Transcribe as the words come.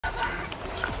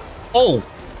Oh!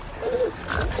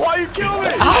 Why you kill me?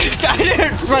 I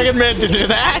didn't fucking meant to do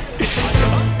that!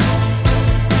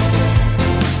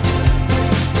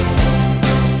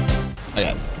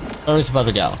 Okay. Where are we supposed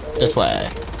to go? This way.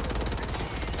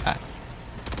 Ah.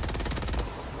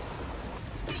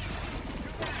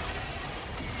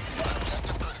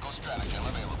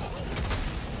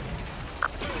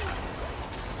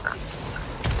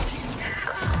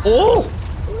 Oh!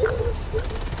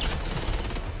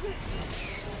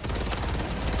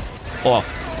 Oh,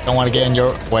 don't want to get in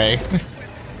your way.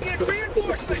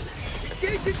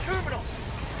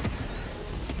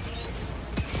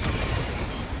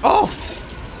 Oh!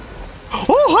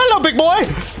 Oh, hello, big boy!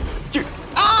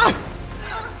 Ah!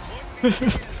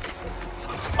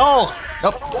 Oh!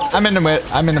 Nope. I'm in the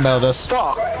middle of this.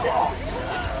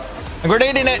 I'm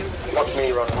grenading it!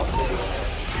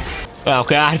 Oh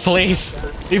god, please.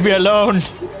 Leave me alone.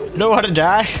 I don't want to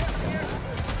die.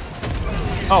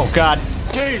 Oh god.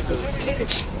 Jesus.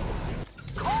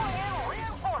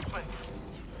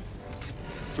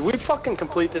 Did we fucking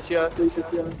complete this yet?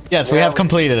 Yes, we have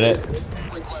completed it.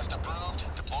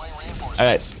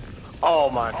 Alright. Oh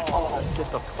my. Get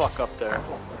the fuck up there.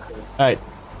 Alright.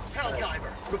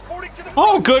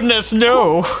 Oh goodness,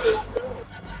 no!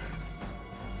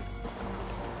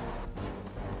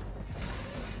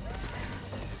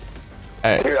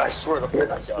 Alright. Dude, I swear to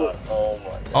God. Oh my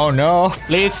God. Oh no,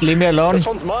 please leave me alone. This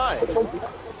one's mine.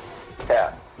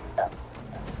 Yeah.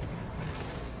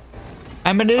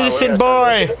 I'm an innocent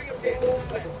boy.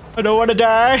 I don't want to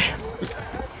die.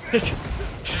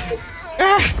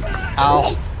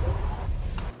 Ow.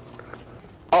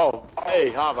 Oh,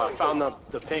 hey, Hava, I found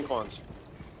the pink ones.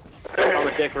 On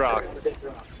the dick rock. Did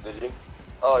you?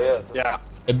 Oh yeah. Yeah.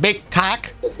 The big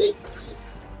cock.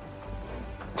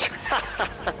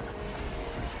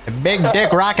 The big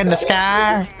dick rock in the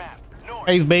sky.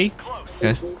 Praise be.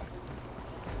 Yes.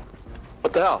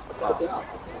 What the hell?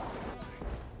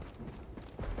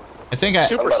 I think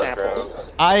Super sample.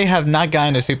 I have not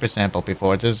gotten a super sample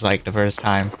before. This is like the first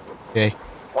time. Okay.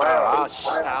 Wow,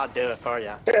 I'll do it for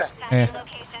you. Yeah.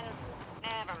 Location.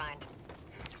 Never mind.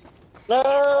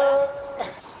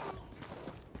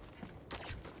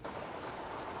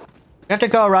 You have to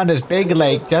go around this big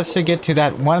lake just to get to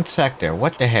that one sector.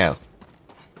 What the hell?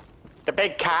 The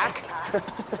big cock?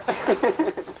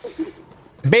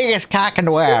 Biggest cock in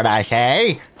the world, I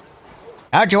say.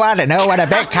 Don't you want to know what a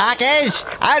big cock is?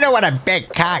 I know what a big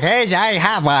cock is. I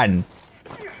have one.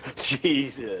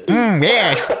 Jesus.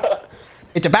 Yes.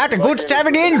 It's about a good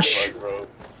 7-inch.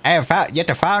 I have yet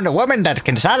to find a woman that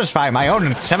can satisfy my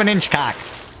own 7-inch cock.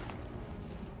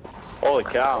 Holy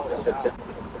cow.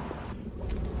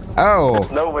 Oh.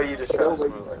 There's no way you just shot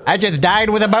smoothly. I just died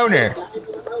with a boner.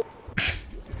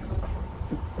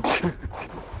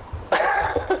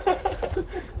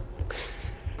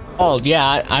 Oh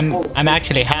yeah, I'm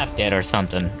actually half dead or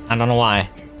something. I don't know why.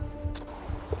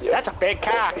 That's a big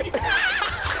cock.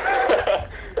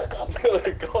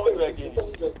 Going back in.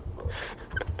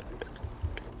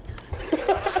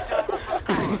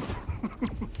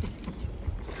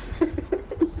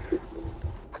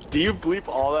 Do you bleep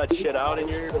all that shit out in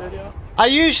your video? I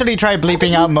usually try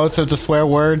bleeping out most of the swear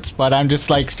words, but I'm just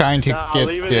like trying to Nah, get.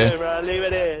 leave it in, bro. Leave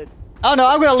it in. Oh no,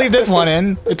 I'm gonna leave this one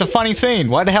in. It's a funny scene.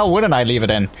 Why the hell wouldn't I leave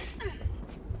it in?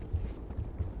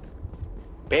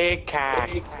 Big cock.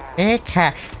 Big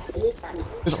cock.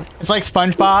 It's like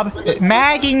SpongeBob.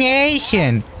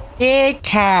 Imagination. Big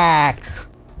cock.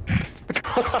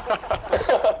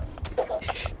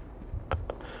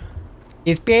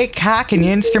 Is big cock an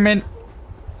instrument?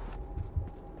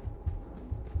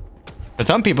 For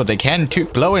some people, they can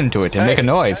blow into it and make a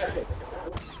noise.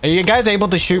 Are you guys able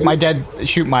to shoot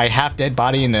my half-dead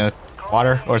body in the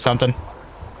water or something?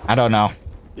 I don't know.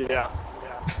 Yeah.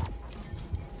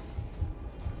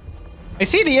 I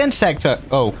see the insects.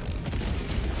 Oh.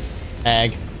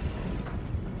 Lag.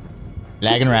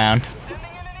 Lagging around.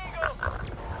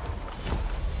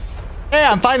 Hey,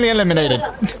 I'm finally eliminated.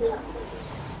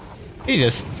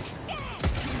 Jesus.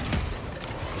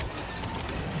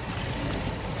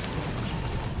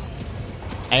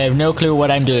 I have no clue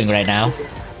what I'm doing right now.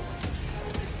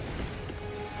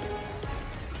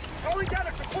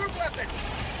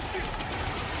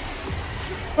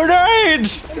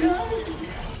 Grenades!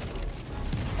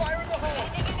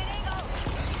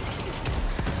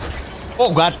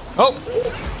 Oh god. Oh!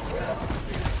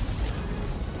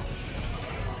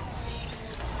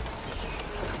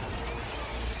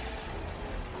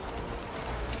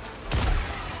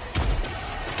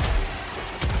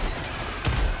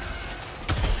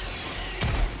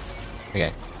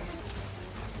 Okay.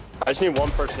 I just need one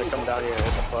person to come down here and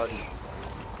hit the button.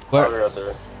 Where? I'll be right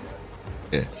there.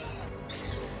 Yeah.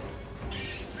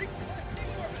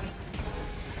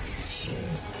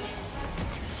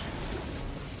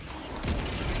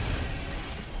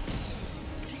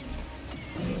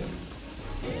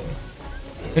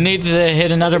 Who needs to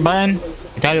hit another button?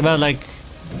 You're talking about like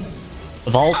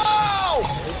the vault?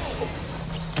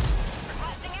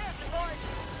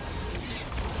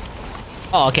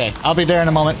 Oh, okay. I'll be there in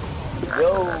a moment.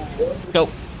 Go.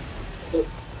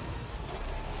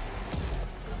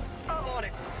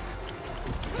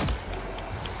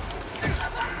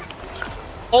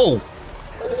 Oh!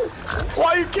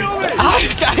 Why you kill me?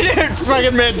 I didn't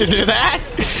fucking meant to do that!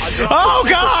 Oh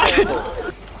god!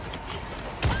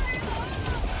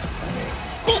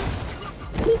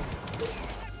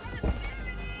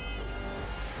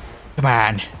 Come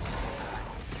on.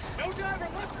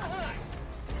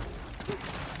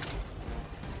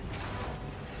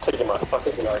 Taking my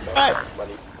fucking arm Hey. out,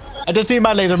 buddy. I just need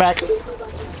my laser back.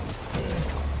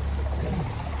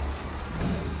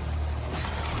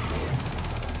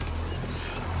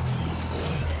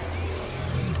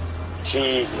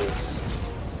 Jesus.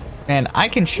 Man, I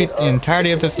can shoot the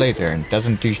entirety of this laser and it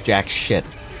doesn't do jack shit.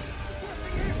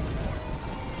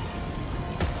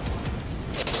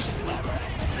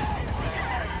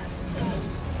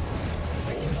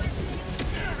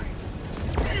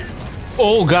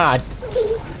 Oh god.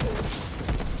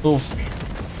 Oof.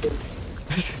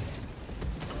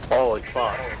 Holy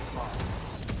fuck.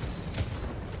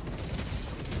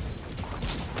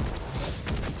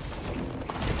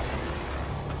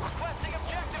 Requesting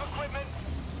objective equipment.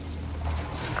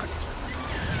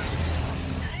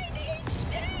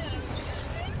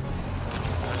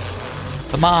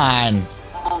 Come on.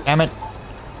 Damn it.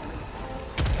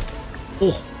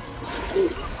 Oh.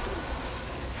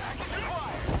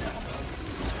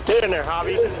 Get in there,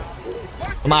 Hobby.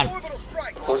 Come on.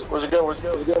 Where's it going?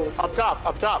 Up top,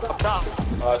 up top, up top.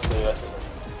 Oh, I see.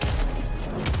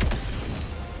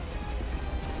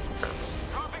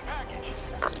 Dropping package.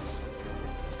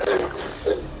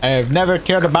 I have never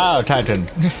killed a Bio Titan.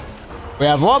 We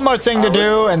have one more thing to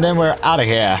do and then we're out of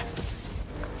here.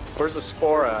 Where's the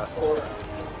spore at?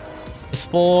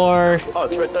 Spore. Oh,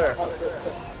 it's right there.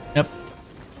 Yep.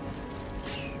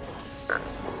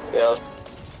 Yeah.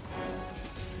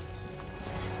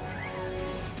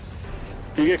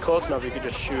 If you get close enough, you can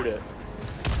just shoot it.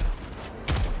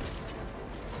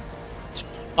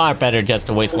 Far better just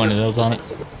to waste one of those on it.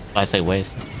 I say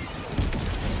waste.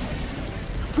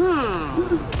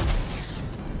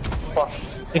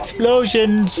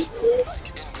 Explosions!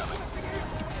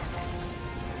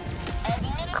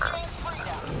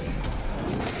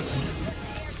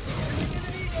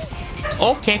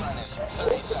 Okay.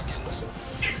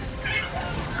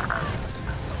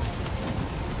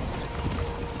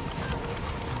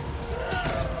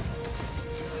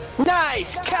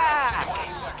 Nice cock!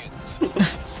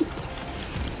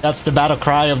 That's the battle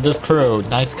cry of this crew.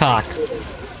 Nice cock.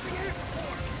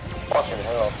 Fucking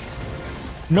hell.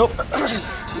 Nope.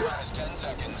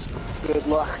 Good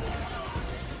luck.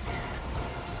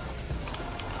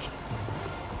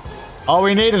 All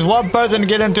we need is one person to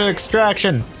get into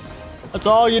extraction. That's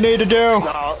all you need to do.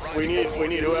 No, we need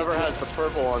whoever has the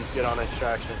purple ones get on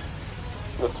extraction.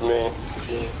 That's me.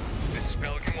 This is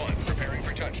Pelican 1, preparing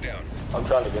for touchdown. I'm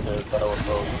trying to get there. I don't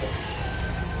know.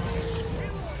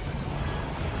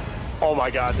 Oh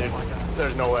my god, dude.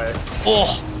 There's no way.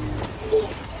 Oh.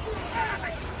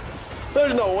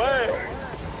 There's no way.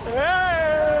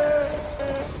 Hey!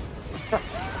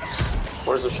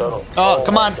 Where's the shuttle? Oh,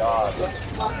 come on. God.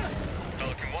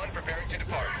 Pelican 1, preparing to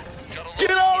depart. Shuttle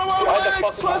Get out of my Why way, the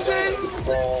fuck pussy!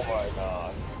 Oh my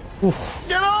god.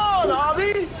 Get on,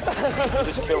 Hobby! You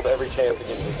just killed every chance to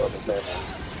get me fucking sample.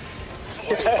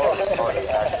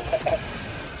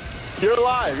 You're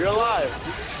alive, you're alive.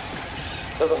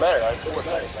 Doesn't matter. I feel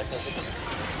nice.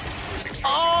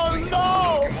 Oh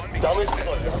no! Tell me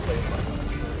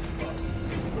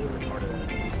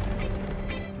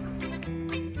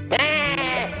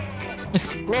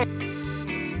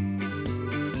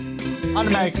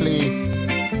Automatically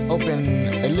open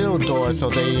a little door so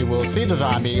they will see the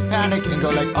zombie, panic, and go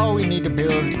like, oh, we need to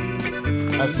build,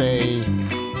 let's say,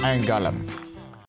 Iron Golem.